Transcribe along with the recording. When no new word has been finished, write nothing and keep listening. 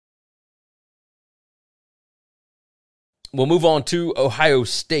we'll move on to Ohio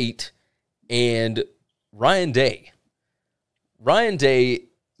State and Ryan Day. Ryan Day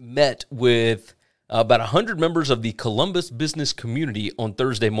met with about 100 members of the Columbus business community on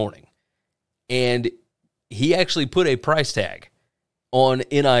Thursday morning, and he actually put a price tag on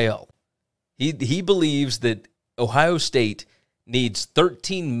NIL. He believes that Ohio State needs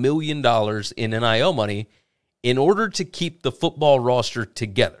 $13 million in NIL money in order to keep the football roster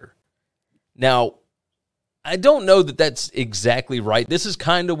together. Now, I don't know that that's exactly right. This is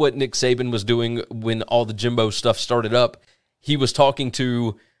kind of what Nick Saban was doing when all the Jimbo stuff started up. He was talking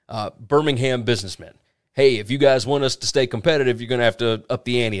to Birmingham businessmen. Hey, if you guys want us to stay competitive, you're going to have to up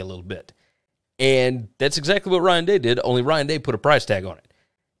the ante a little bit. And that's exactly what Ryan Day did, only Ryan Day put a price tag on it.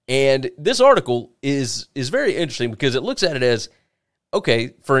 And this article is very interesting because it looks at it as,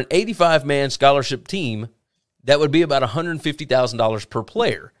 okay, for an 85-man scholarship team, that would be about $150,000 per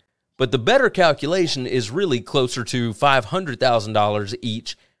player. But the better calculation is really closer to $500,000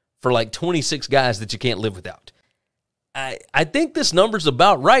 each for like 26 guys that you can't live without. I think this number's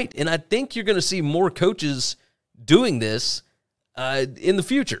about right, and I think you're going to see more coaches doing this in the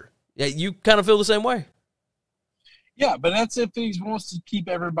future. You kind of feel the same way? Yeah, but that's if he wants to keep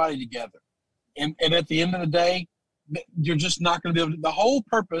everybody together. And at the end of the day, you're just not going to be able to – the whole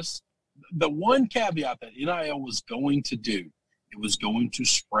purpose, the one caveat that NIL was going to do, it was going to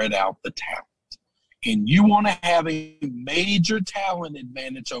spread out the talent. And you want to have a major talent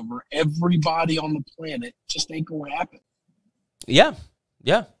advantage over everybody on the planet, it just ain't going to happen. Yeah.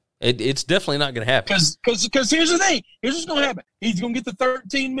 It's definitely not going to happen. Because here's the thing. Here's what's going to happen. He's going to get the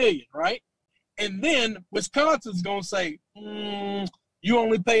 $13 million, right? And then Wisconsin's going to say, you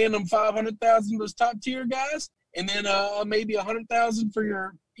only paying them $500,000 those top-tier guys, and then maybe $100,000 for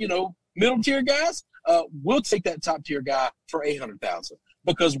your, middle-tier guys. We'll take that top-tier guy for $800,000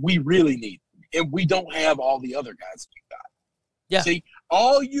 because we really need him. And we don't have all the other guys we got. Yeah. See,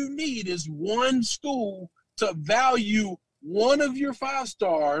 all you need is one school to value one of your 5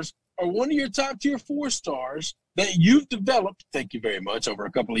 stars or one of your top tier 4 stars that you've developed, thank you very much, over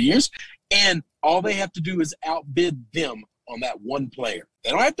a couple of years, and all they have to do is outbid them on that one player.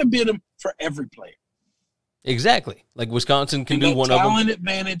 They don't have to bid them for every player. Exactly. Like Wisconsin can do one of them. Talent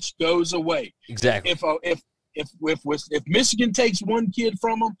advantage goes away. Exactly. If Michigan takes one kid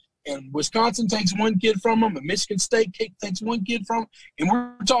from them, and Wisconsin takes one kid from them, and Michigan State takes one kid from them, and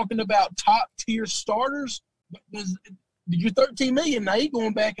we're talking about top-tier starters, you're $13 million. Now you're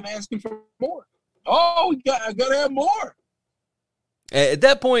going back and asking for more. Oh, I got to have more. At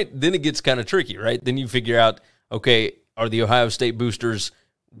that point, then it gets kind of tricky, right? Then you figure out, okay, are the Ohio State boosters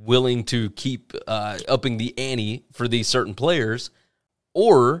willing to keep upping the ante for these certain players,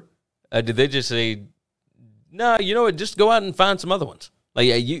 or did they just say, no, you know what, just go out and find some other ones? Like,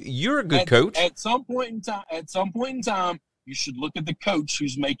 yeah, you're a good coach. At some point in time, you should look at the coach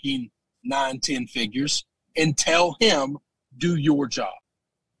who's making 9-10 figures and tell him, do your job.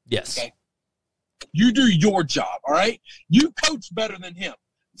 Yes. Okay. You do your job. All right. You coach better than him.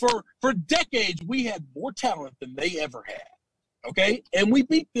 For decades, we had more talent than they ever had. Okay, and we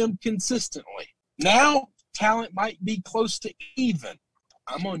beat them consistently. Now, talent might be close to even.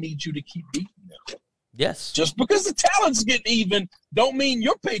 I'm gonna need you to keep beating them. Yes. Just because the talent's getting even don't mean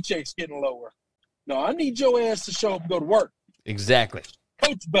your paycheck's getting lower. No, I need your ass to show up and go to work. Exactly.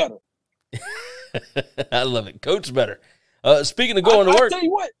 Coach better. I love it. Coach better. Speaking of going to work. I'll tell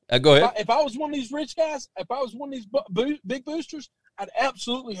you what. Go ahead. If I was one of these rich guys, if I was one of these big boosters, I'd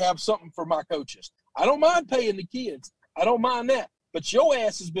absolutely have something for my coaches. I don't mind paying the kids. I don't mind that. But your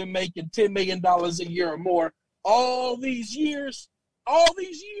ass has been making $10 million a year or more all these years,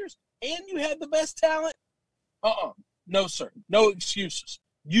 and you had the best talent? No, sir. No excuses.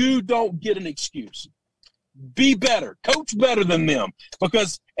 You don't get an excuse. Be better. Coach better than them.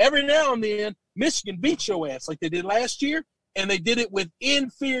 Because every now and then, Michigan beats your ass like they did last year, and they did it with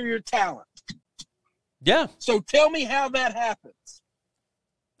inferior talent. Yeah. So tell me how that happens.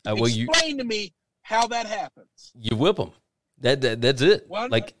 Explain to me how that happens. You whip them. That's it. Well,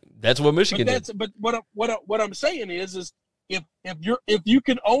 that's what Michigan did. But what I'm saying is if you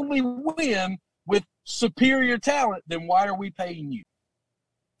can only win with superior talent, then why are we paying you?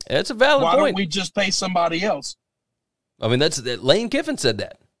 That's a valid point. Why don't we just pay somebody else? I mean, Lane Kiffin said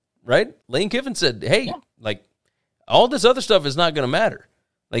that, right? Lane Kiffin said, "Hey, like all this other stuff is not going to matter.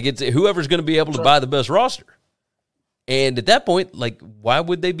 Like it's whoever's going to be able to buy the best roster." And at that point, like, why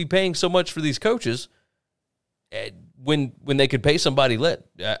would they be paying so much for these coaches when they could pay somebody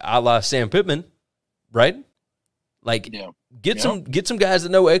a la Sam Pittman, right? Like, get some guys that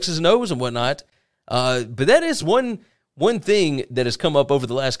know X's and O's and whatnot. But that is one thing that has come up over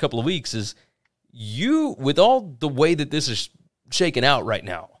the last couple of weeks is, with all the way that this is shaken out right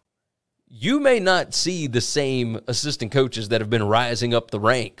now, you may not see the same assistant coaches that have been rising up the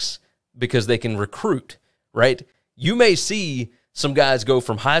ranks because they can recruit, right? You may see some guys go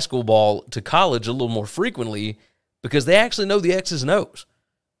from high school ball to college a little more frequently because they actually know the X's and O's.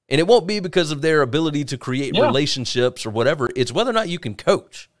 And it won't be because of their ability to create relationships or whatever. It's whether or not you can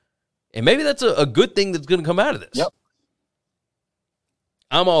coach. And maybe that's a good thing that's going to come out of this. Yep.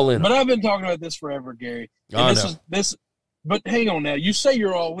 I'm all in. But I've been talking about this forever, Gary. And but hang on now. You say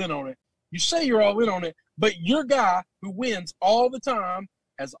you're all in on it. But your guy who wins all the time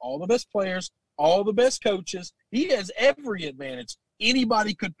has all the best players, all the best coaches. He has every advantage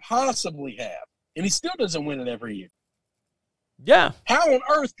anybody could possibly have. And he still doesn't win it every year. Yeah. How on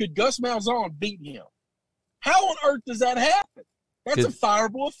earth could Gus Malzahn beat him? How on earth does that happen? That's a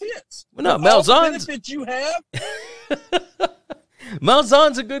fireable offense. Well, no, Malzahn's benefits you have.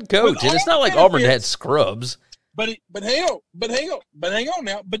 Malzahn's a good coach, and it's not like Auburn had scrubs. But hang on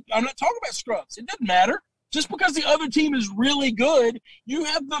now. But I'm not talking about scrubs. It doesn't matter. Just because the other team is really good, you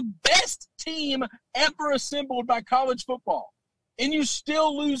have the best team ever assembled by college football, and you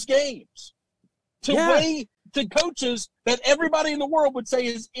still lose games to coaches that everybody in the world would say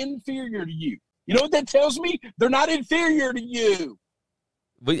is inferior to you. You know what that tells me? They're not inferior to you.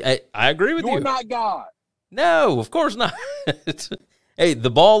 I agree with you. You're not God. No, of course not. Hey, the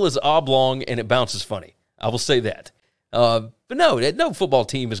ball is oblong and it bounces funny. I will say that. But no football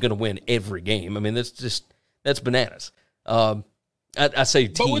team is going to win every game. I mean, that's bananas. I say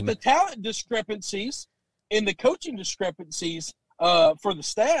team. But with the talent discrepancies and the coaching discrepancies for the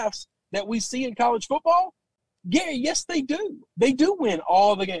staffs that we see in college football, Gary, yes, they do. They do win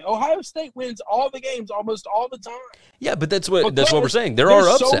all the games. Ohio State wins all the games almost all the time. Yeah, but that's what we're saying. There are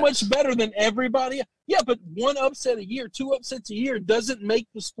upsets. So much better than everybody. Yeah, but one upset a year, 2 upsets a year doesn't make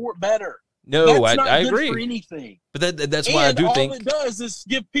the sport better. No, that's not I good agree. For anything. But that's why I do think all it does is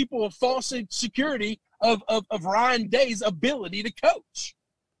give people a false security of Ryan Day's ability to coach.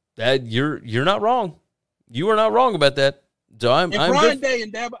 That you're not wrong. You are not wrong about that. So Ryan Day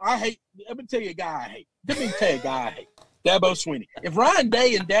and Dabo, let me tell you a guy I hate. Let me tell you a guy I hate. Dabo Swinney. If Ryan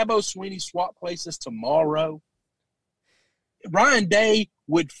Day and Dabo Swinney swap places tomorrow, Ryan Day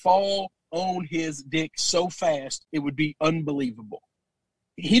would fall on his dick so fast it would be unbelievable.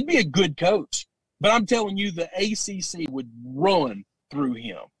 He'd be a good coach, but I'm telling you, the ACC would run through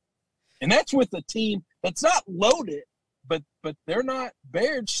him. And that's with a team that's not loaded, but they're not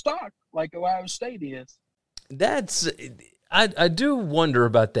bared stock like Ohio State is. I do wonder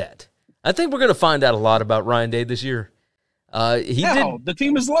about that. I think we're going to find out a lot about Ryan Day this year. The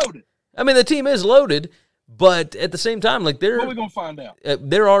team is loaded. I mean, the team is loaded, but at the same time, like what are we going to find out?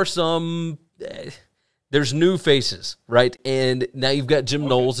 There are some. There's new faces, right? And now you've got Jim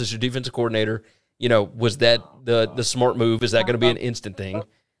Knowles as your defensive coordinator. You know, was that the smart move? Is that going to be an instant thing?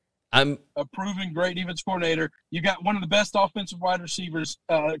 I'm a proven great defensive coordinator. You got one of the best offensive wide receivers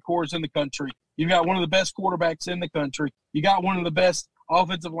cores in the country. You got one of the best quarterbacks in the country. You got one of the best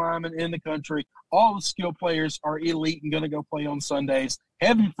offensive linemen in the country. All the skill players are elite and going to go play on Sundays.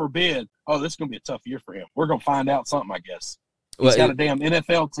 Heaven forbid. Oh, this is going to be a tough year for him. We're going to find out something, I guess. He's got a damn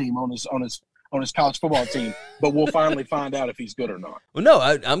NFL team on his college football team, but we'll finally find out if he's good or not. Well, no,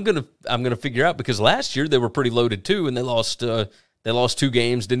 I'm gonna figure out, because last year they were pretty loaded too, and they lost 2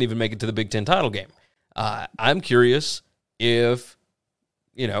 games, didn't even make it to the Big Ten title game. I'm curious if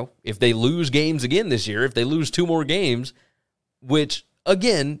they lose games again this year, if they lose 2 more games, which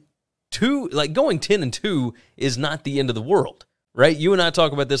again, going 10-2 is not the end of the world, right? You and I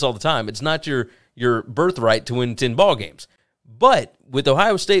talk about this all the time. It's not your birthright to win 10 ball games. But with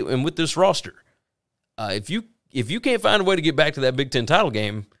Ohio State and with this roster, if you can't find a way to get back to that Big Ten title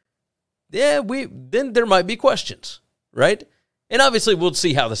game, then there might be questions, right? And obviously we'll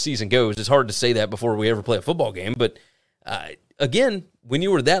see how the season goes. It's hard to say that before we ever play a football game. But again, when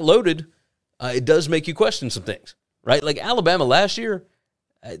you were that loaded, it does make you question some things, right? Like Alabama last year,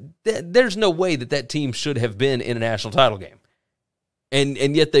 there's no way that team should have been in a national title game.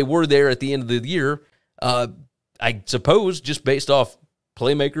 And yet they were there at the end of the year, I suppose just based off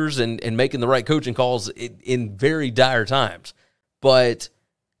playmakers and making the right coaching calls in very dire times. But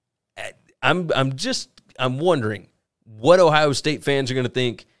I'm wondering what Ohio State fans are going to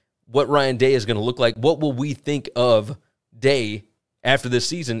think, what Ryan Day is going to look like. What will we think of Day after this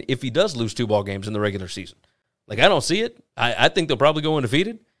season if he does lose 2 ball games in the regular season? Like, I don't see it. I think they'll probably go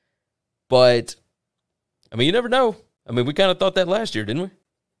undefeated. But, I mean, you never know. I mean, we kind of thought that last year, didn't we?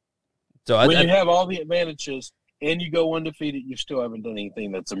 So when you have all the advantages and you go undefeated, you still haven't done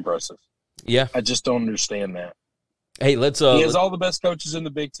anything that's impressive. Yeah. I just don't understand that. Hey, let's he has all the best coaches in the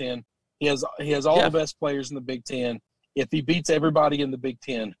Big Ten. He has all the best players in the Big Ten. If he beats everybody in the Big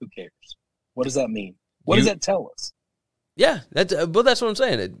Ten, who cares? What does that mean? What does that tell us? Yeah, that's what I'm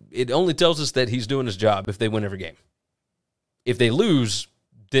saying. It only tells us that he's doing his job if they win every game. If they lose,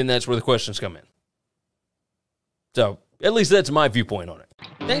 then that's where the questions come in. So, at least that's my viewpoint on it.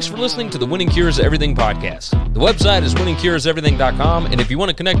 Thanks for listening to the Winning Cures Everything podcast. The website is winningcureseverything.com, and if you want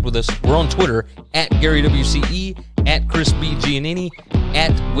to connect with us, we're on Twitter at GaryWCE, at Chris B. Giannini,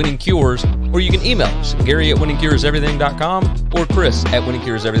 at Winning Cures, or you can email us, Gary at winningcureseverything.com or Chris at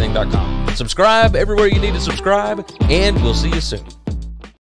winningcureseverything.com. Subscribe everywhere you need to subscribe, and we'll see you soon.